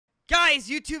Guys,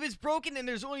 YouTube is broken and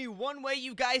there's only one way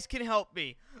you guys can help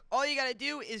me. All you gotta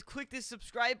do is click this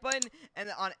subscribe button, and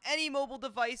on any mobile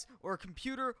device or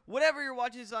computer, whatever you're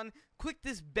watching this on, click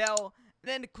this bell,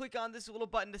 then click on this little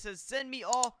button that says send me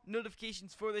all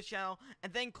notifications for the channel,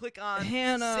 and then click on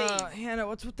Hannah,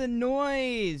 what's with the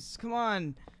noise? Come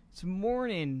on, it's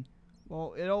morning.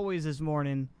 Well, it always is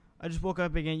morning. I just woke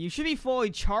up again. You should be fully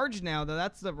charged now, though.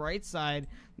 That's the right side.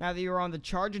 Now that you were on the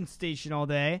charging station all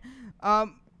day.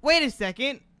 Wait a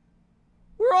second.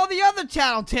 Where are all the other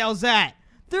TattleTails at?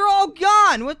 They're all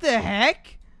gone. What the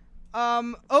heck?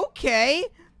 Okay.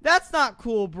 That's not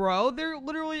cool, bro. They're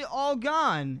literally all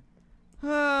gone.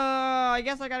 I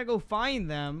guess I gotta go find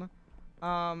them.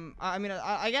 I mean,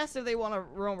 I guess if they want to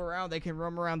roam around, they can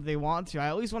roam around if they want to. I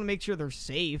at least want to make sure they're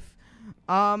safe.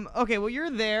 Okay, well, you're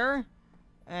there.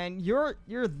 And you're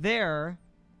there.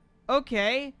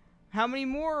 Okay. How many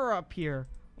more are up here?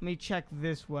 Let me check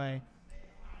this way.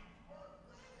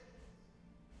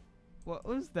 What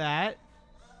was that?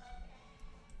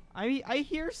 I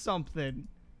hear something.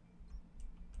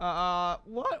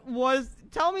 What was...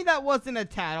 Tell me that wasn't a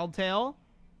TattleTail.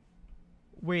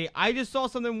 Wait, I just saw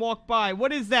something walk by.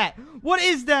 What is that? What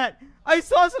is that? I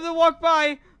saw something walk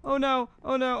by. Oh no,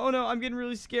 oh no, oh no. I'm getting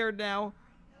really scared now.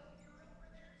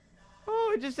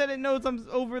 Oh, it just said it knows I'm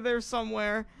over there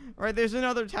somewhere. Alright, there's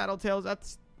another TattleTails.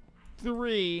 That's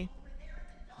 3.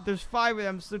 There's 5 of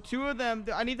them, so 2 of them.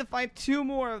 I need to find 2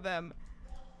 more of them.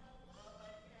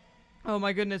 Oh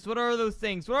my goodness, what are those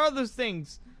things? What are those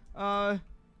things?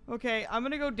 Okay, I'm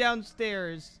gonna go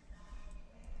downstairs.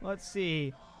 Let's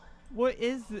see. What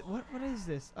is this? What is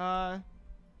this? Alright,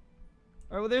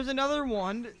 well, there's another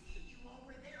one.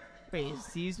 Wait, it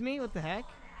sees me? What the heck?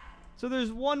 So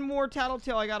there's one more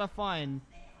TattleTail I gotta find.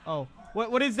 Oh,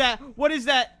 what is that? What is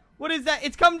that? What is that?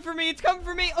 It's coming for me. It's coming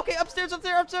for me. Okay, upstairs,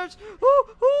 upstairs, upstairs. Oh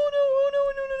no,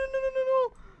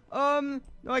 oh no.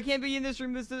 No, I can't be in this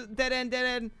room. This is dead end, dead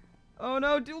end. Oh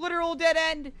no, literal dead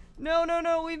end. No, no,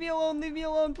 no. Leave me alone. Leave me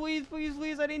alone, please, please,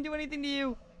 please. I didn't do anything to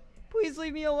you. Please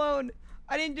leave me alone.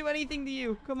 I didn't do anything to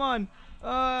you. Come on.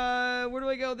 Where do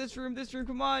I go? This room,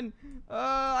 come on.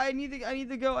 I need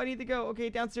to go.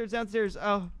 Okay, downstairs.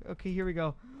 Oh, okay, here we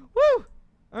go. Woo!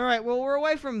 Alright, well, we're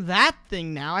away from that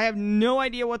thing now. I have no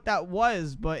idea what that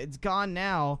was, but it's gone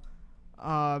now.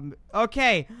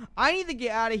 Okay, I need to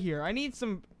get out of here. I need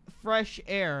some fresh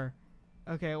air.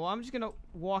 Okay, well, I'm just gonna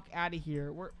walk out of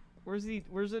here. Where's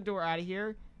the door out of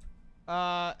here?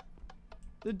 The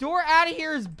door out of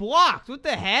here is blocked. What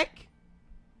the heck?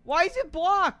 Why is it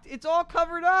blocked? It's all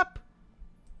covered up.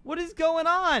 What is going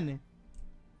on?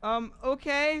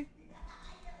 Okay.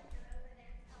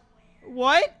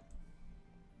 What?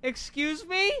 Excuse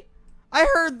me? I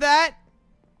heard that.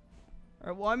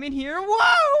 Alright, well, I'm in here.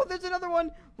 Whoa! There's another one.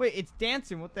 Wait, it's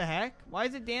dancing. What the heck? Why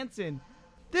is it dancing?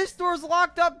 This door's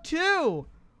locked up, too.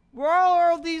 Where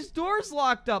are all these doors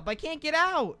locked up? I can't get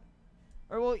out.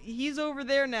 Alright, well, he's over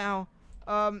there now.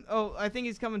 Oh, I think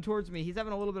he's coming towards me. He's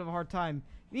having a little bit of a hard time.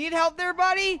 You need help there,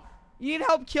 buddy? You need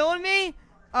help killing me?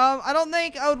 I don't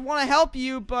think I would want to help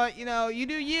you, but, you know, you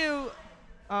do you.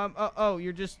 Oh,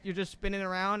 you're just spinning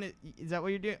around? Is that what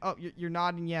you're doing? Oh, you're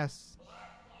nodding yes.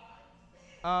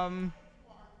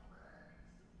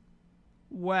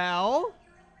 Well.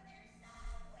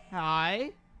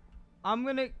 Hi. I'm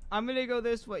gonna go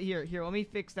this way. Here, let me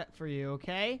fix that for you,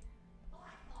 okay?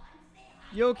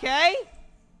 You okay?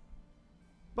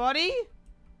 Buddy?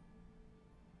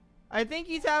 I think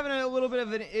he's having a little bit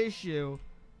of an issue.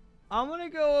 I'm gonna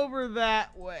go over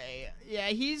that way. Yeah,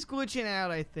 he's glitching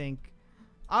out, I think.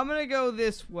 I'm gonna go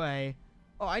this way.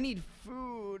 Oh, I need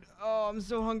food. Oh, I'm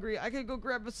so hungry. I could go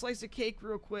grab a slice of cake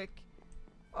real quick.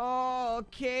 Oh,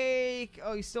 cake.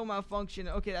 Oh, he's still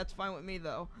malfunctioning. Okay, that's fine with me,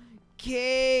 though.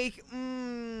 Cake.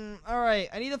 Alright,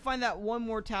 I need to find that one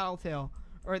more TattleTail.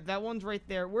 Alright, that one's right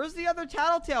there. Where's the other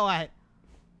TattleTail at?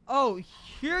 Oh,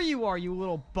 here you are, you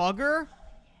little bugger.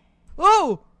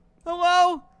 Oh!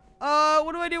 Hello?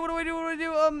 What do I do?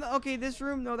 Okay, this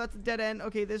room. No, that's a dead end.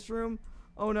 Okay, this room.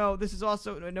 Oh, no. This is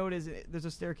also... No, it isn't. There's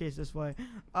a staircase this way.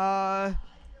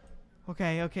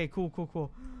 Okay,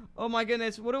 cool. Oh, my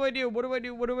goodness. What do I do? What do I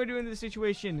do in this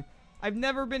situation? I've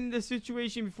never been in this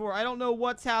situation before. I don't know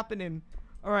what's happening.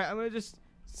 Alright, I'm gonna just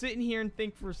sit in here and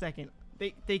think for a second.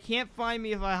 They can't find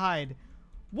me if I hide.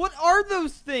 What are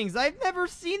those things? I've never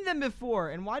seen them before.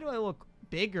 And why do I look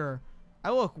bigger? I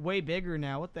look way bigger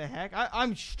now. What the heck?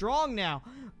 I'm strong now.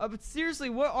 But seriously,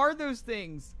 what are those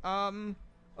things?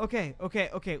 Okay.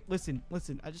 Listen.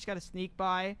 I just gotta sneak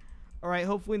by. All right.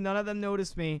 Hopefully none of them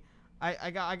notice me. I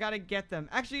gotta get them.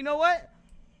 Actually, you know what?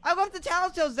 I left the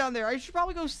TattleTails down there. I should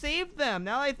probably go save them.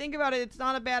 Now that I think about it, it's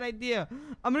not a bad idea.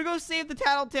 I'm gonna go save the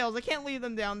TattleTails. I can't leave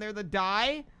them down there to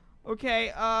die.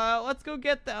 Okay, let's go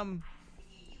get them.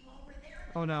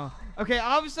 Oh no. Okay,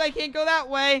 obviously I can't go that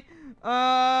way.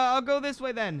 I'll go this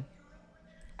way then.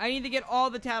 I need to get all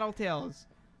the TattleTails.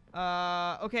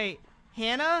 Okay,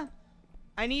 Hannah,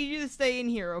 I need you to stay in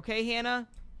here, okay, Hannah?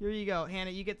 Here you go,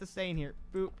 Hannah, you get to stay in here.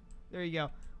 Boop. There you go.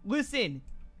 Listen,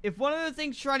 if one of those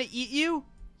things try to eat you,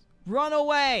 run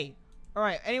away.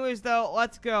 Alright, anyways, though,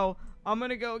 let's go. I'm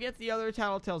gonna go get the other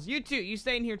TattleTails. You too, you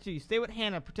stay in here too. Stay with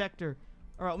Hannah, protect her.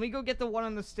 Alright, let me go get the one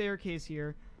on the staircase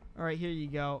here. Alright, here you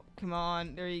go. Come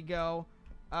on, there you go.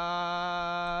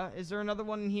 Is there another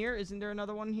one in here? Isn't there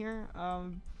another one here?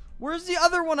 Where's the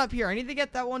other one up here? I need to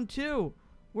get that one too.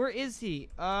 Where is he?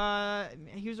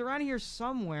 He was around here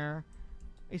somewhere.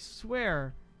 I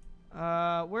swear.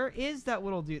 Where is that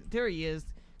little dude? There he is.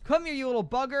 Come here, you little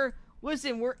bugger.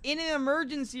 Listen, we're in an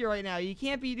emergency right now. You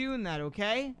can't be doing that,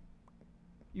 okay?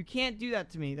 You can't do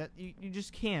that to me. You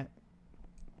just can't.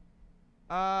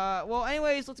 Well,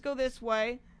 anyways, let's go this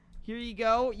way. Here you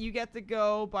go. You get to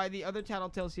go by the other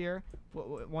TattleTails here.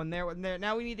 One there, one there.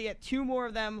 Now we need to get 2 more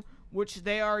of them, which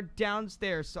they are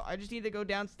downstairs. So I just need to go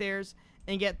downstairs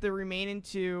and get the remaining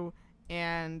 2,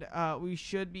 and we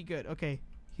should be good. Okay,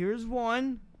 here's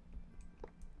one.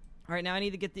 All right, now I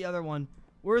need to get the other one.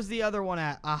 Where's the other one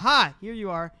at? Aha! Here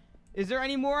you are. Is there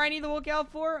any more I need to look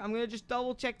out for? I'm going to just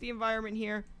double check the environment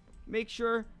here. Make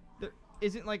sure there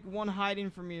isn't, like, one hiding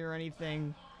from me or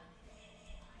anything.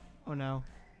 Oh, no.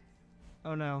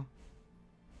 Oh, no.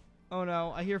 Oh,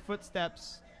 no. I hear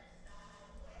footsteps.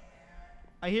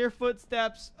 I hear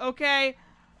footsteps. Okay.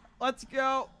 Let's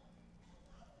go.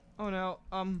 Oh, no.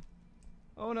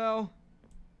 Oh, no.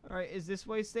 Alright, is this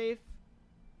way safe?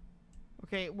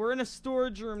 Okay, we're in a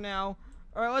storage room now.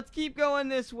 Alright, let's keep going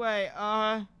this way.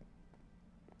 Oh,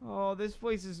 this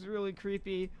place is really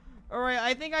creepy. Alright,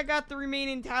 I think I got the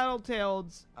remaining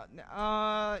TattleTails.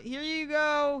 Here you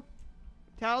go.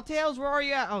 TattleTails, where are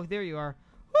you at? Oh, there you are.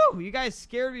 Whew, you guys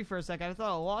scared me for a second. I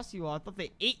thought I lost you all. I thought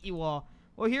they ate you all.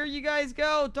 Well, here you guys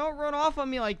go. Don't run off on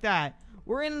me like that.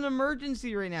 We're in an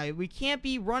emergency right now. We can't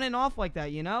be running off like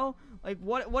that, you know? Like,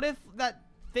 what if that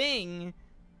thing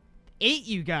ate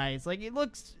you guys? Like, it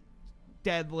looks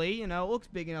deadly, you know? It looks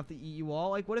big enough to eat you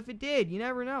all. Like, what if it did? You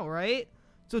never know, right?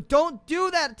 So don't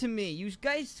do that to me. You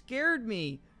guys scared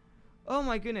me. Oh,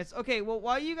 my goodness. Okay, well,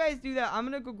 while you guys do that, I'm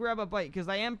going to go grab a bite because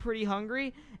I am pretty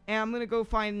hungry, and I'm going to go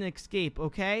find an escape,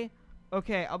 okay?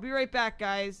 Okay, I'll be right back,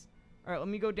 guys. All right, let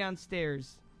me go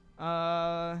downstairs.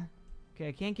 Okay,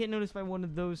 I can't get noticed by one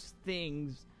of those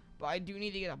things, but I do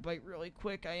need to get a bite really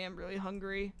quick. I am really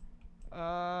hungry.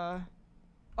 Oh,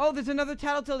 there's another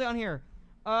TattleTail down here.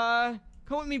 Come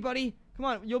with me, buddy. Come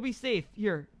on, you'll be safe.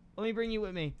 Here, let me bring you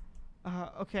with me.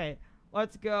 Okay,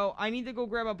 let's go. I need to go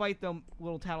grab a bite, though,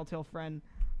 little TattleTail friend.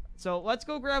 So, let's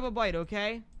go grab a bite,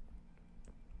 okay?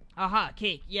 Aha,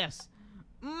 cake, yes.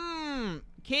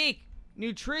 Cake.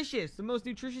 Nutritious. The most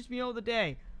nutritious meal of the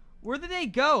day. Where did they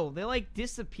go? They, like,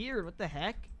 disappeared. What the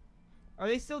heck? Are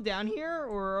they still down here,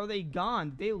 or are they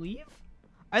gone? Did they leave?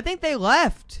 I think they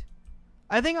left.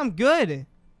 I think I'm good.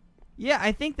 Yeah,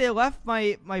 I think they left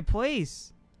my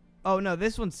place. Oh, no,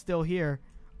 this one's still here.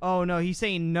 Oh, no, he's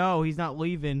saying no. He's not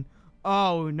leaving.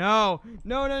 Oh, no.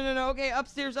 No. Okay,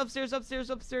 upstairs.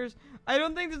 I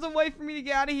don't think there's a way for me to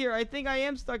get out of here. I think I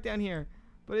am stuck down here.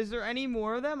 But is there any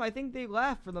more of them? I think they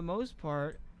left for the most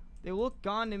part. They look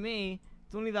gone to me.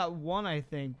 It's only that one, I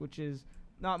think, which is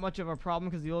not much of a problem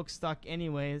because he looks stuck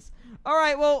anyways. All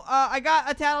right, well, I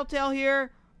got a TattleTail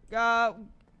here. Oh,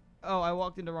 I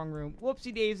walked in the wrong room.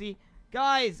 Whoopsie daisy.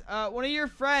 Guys, one of your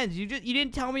friends, you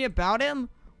didn't tell me about him?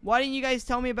 Why didn't you guys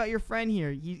tell me about your friend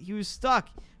here? He was stuck,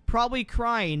 probably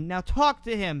crying. Now talk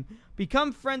to him.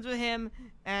 Become friends with him,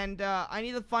 and I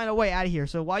need to find a way out of here.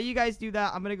 So while you guys do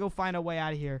that, I'm going to go find a way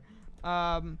out of here.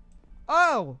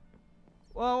 Oh!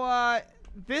 Well,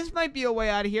 this might be a way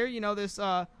out of here. You know, this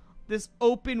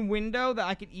open window that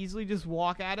I could easily just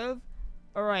walk out of.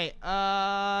 Alright,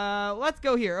 let's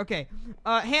go here. Okay,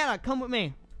 Hannah, come with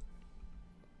me.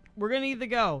 We're gonna need to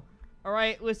go.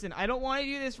 Alright, listen, I don't want to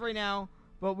do this right now,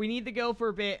 but we need to go for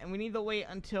a bit, and we need to wait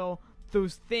until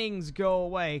those things go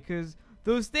away, because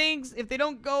those things, if they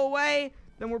don't go away,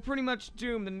 then we're pretty much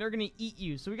doomed, and they're gonna eat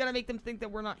you. So we gotta make them think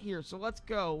that we're not here. So let's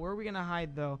go. Where are we gonna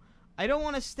hide, though? I don't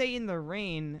want to stay in the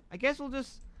rain. I guess we'll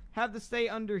just have to stay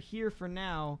under here for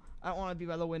now. I don't want to be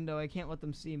by the window. I can't let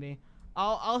them see me.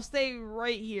 I'll stay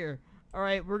right here. All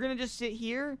right, we're gonna just sit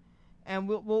here, and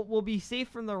we'll be safe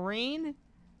from the rain,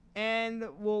 and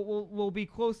we'll be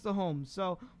close to home.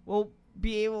 So we'll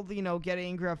be able to, you know, get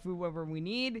and grab food wherever we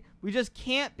need. We just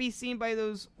can't be seen by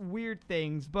those weird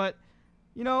things. But,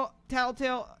 you know,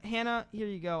 TattleTail, Hannah, here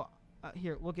you go.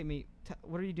 Here, look at me.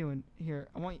 What are you doing? Here,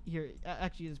 I want here.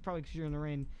 Actually, it's probably because you're in the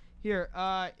rain. Here,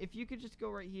 if you could just go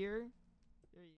right here.